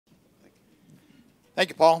Thank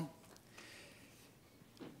you, Paul.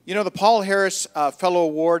 You know, the Paul Harris Fellow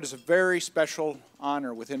Award is a very special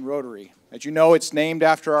honor within Rotary. As you know, it's named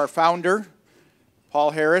after our founder,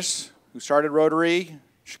 Paul Harris, who started Rotary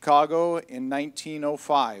Chicago in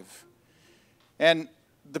 1905. And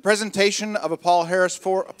the presentation of a Paul Harris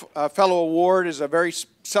Fellow Award is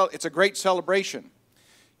it's a great celebration.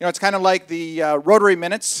 You know, it's kind of like the Rotary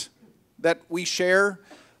Minutes that we share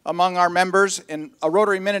among our members, and a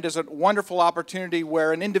Rotary Minute is a wonderful opportunity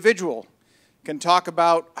where an individual can talk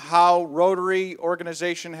about how Rotary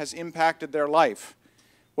organization has impacted their life.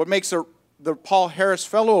 What makes the Paul Harris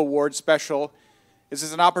Fellow Award special is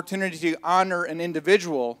it's an opportunity to honor an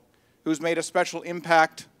individual who's made a special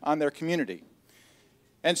impact on their community.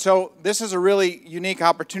 And so this is a really unique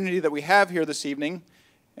opportunity that we have here this evening,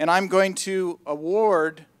 and I'm going to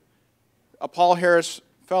award a Paul Harris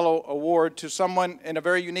Fellow Award to someone in a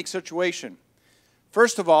very unique situation.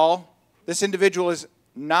 First of all, this individual is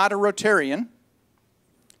not a Rotarian,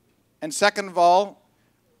 and second of all,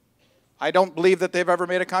 I don't believe that they've ever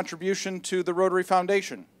made a contribution to the Rotary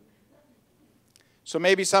Foundation. So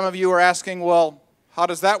maybe some of you are asking, well, how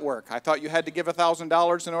does that work? I thought you had to give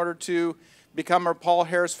 $1,000 in order to become a Paul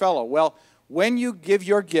Harris Fellow. Well, when you give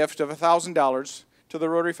your gift of $1,000 to the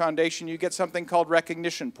Rotary Foundation, you get something called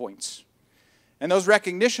recognition points. And those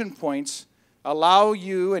recognition points allow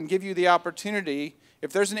you and give you the opportunity,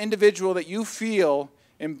 if there's an individual that you feel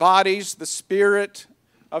embodies the spirit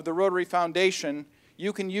of the Rotary Foundation,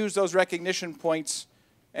 you can use those recognition points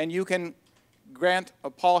and you can grant a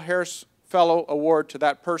Paul Harris Fellow Award to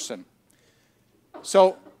that person.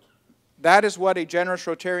 So that is what a generous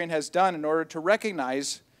Rotarian has done in order to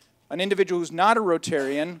recognize an individual who's not a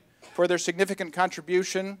Rotarian for their significant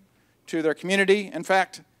contribution to their community. In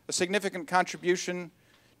fact, a significant contribution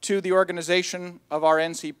to the organization of our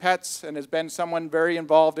NCPETS, and has been someone very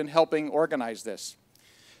involved in helping organize this.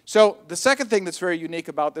 So the second thing that's very unique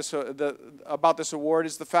about this award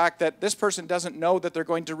is the fact that this person doesn't know that they're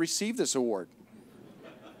going to receive this award.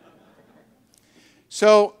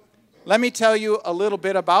 So let me tell you a little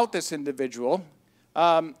bit about this individual.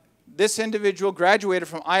 This individual graduated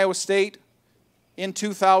from Iowa State in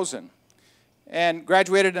 2000 and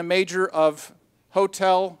graduated in a major of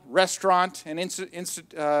hotel, restaurant, and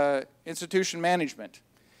institution management.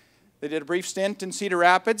 They did a brief stint in Cedar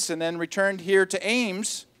Rapids and then returned here to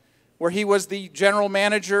Ames, where he was the general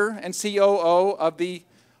manager and COO of the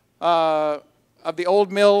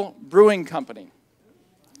Old Mill Brewing Company.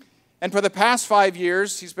 And for the past 5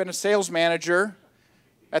 years, he's been a sales manager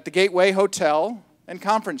at the Gateway Hotel and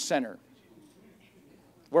Conference Center,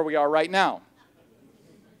 where we are right now.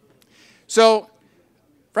 So,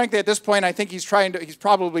 frankly, at this point, I think he's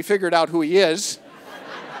probably figured out who he is.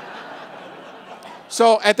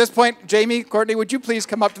 So at this point, Jamie, Courtney, would you please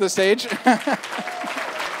come up to the stage?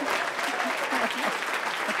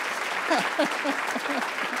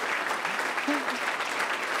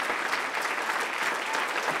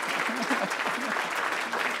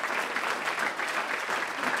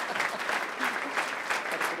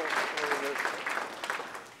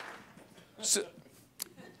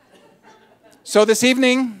 So this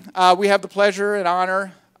evening, we have the pleasure and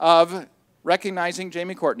honor of recognizing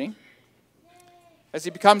Jamie Courtney as he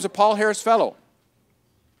becomes a Paul Harris Fellow.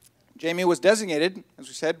 Jamie was designated, as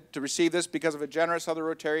we said, to receive this because of a generous other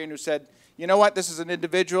Rotarian who said, you know what, this is an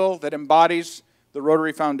individual that embodies the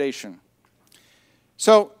Rotary Foundation.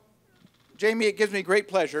 So, Jamie, it gives me great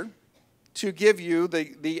pleasure to give you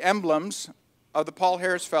the emblems of the Paul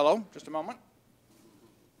Harris Fellow. Just a moment.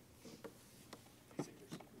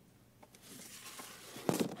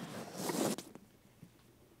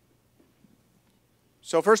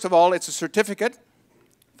 So first of all, it's a certificate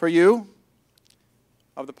for you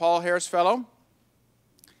of the Paul Harris Fellow.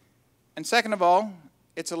 And second of all,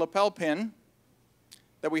 it's a lapel pin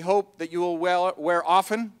that we hope that you will wear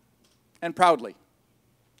often and proudly.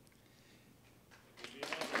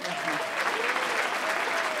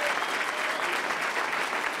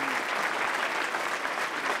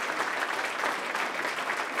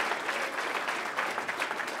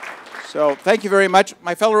 So thank you very much.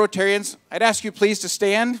 My fellow Rotarians, I'd ask you please to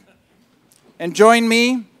stand and join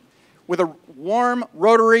me with a warm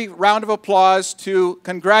Rotary round of applause to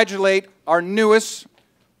congratulate our newest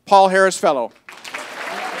Paul Harris Fellow.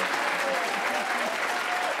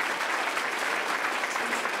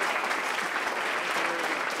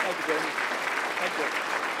 Thank you, Jamie.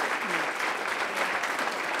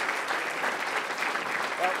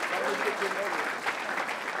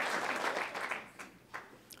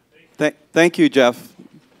 Thank you. Thank you, Jeff.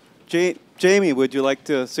 Jamie, would you like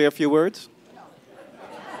to say a few words?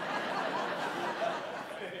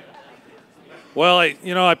 Well,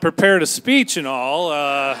 I prepared a speech and all.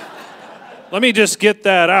 Let me just get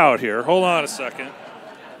that out here. Hold on a second.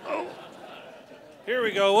 Here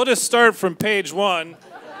we go. We'll just start from page 1.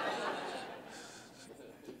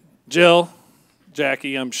 Jill,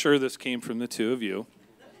 Jackie, I'm sure this came from the two of you.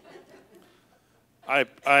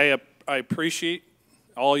 I appreciate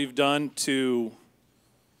all you've done to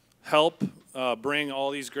help bring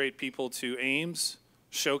all these great people to Ames,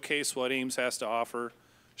 showcase what Ames has to offer,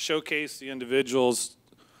 showcase the individuals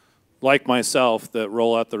like myself that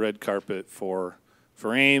roll out the red carpet for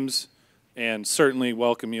Ames, and certainly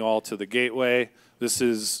welcome you all to the Gateway. This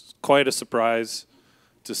is quite a surprise,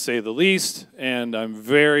 to say the least, and I'm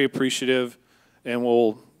very appreciative, and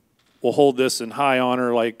we'll hold this in high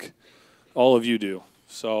honor like all of you do.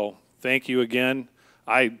 So thank you again.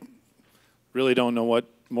 I really don't know what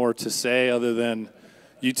more to say other than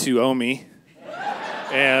you two owe me.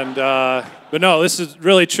 And but no, this is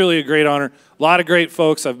really truly a great honor. A lot of great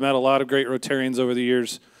folks. I've met a lot of great Rotarians over the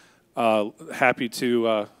years. Happy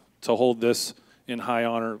to hold this in high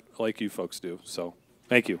honor like you folks do. So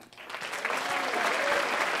thank you.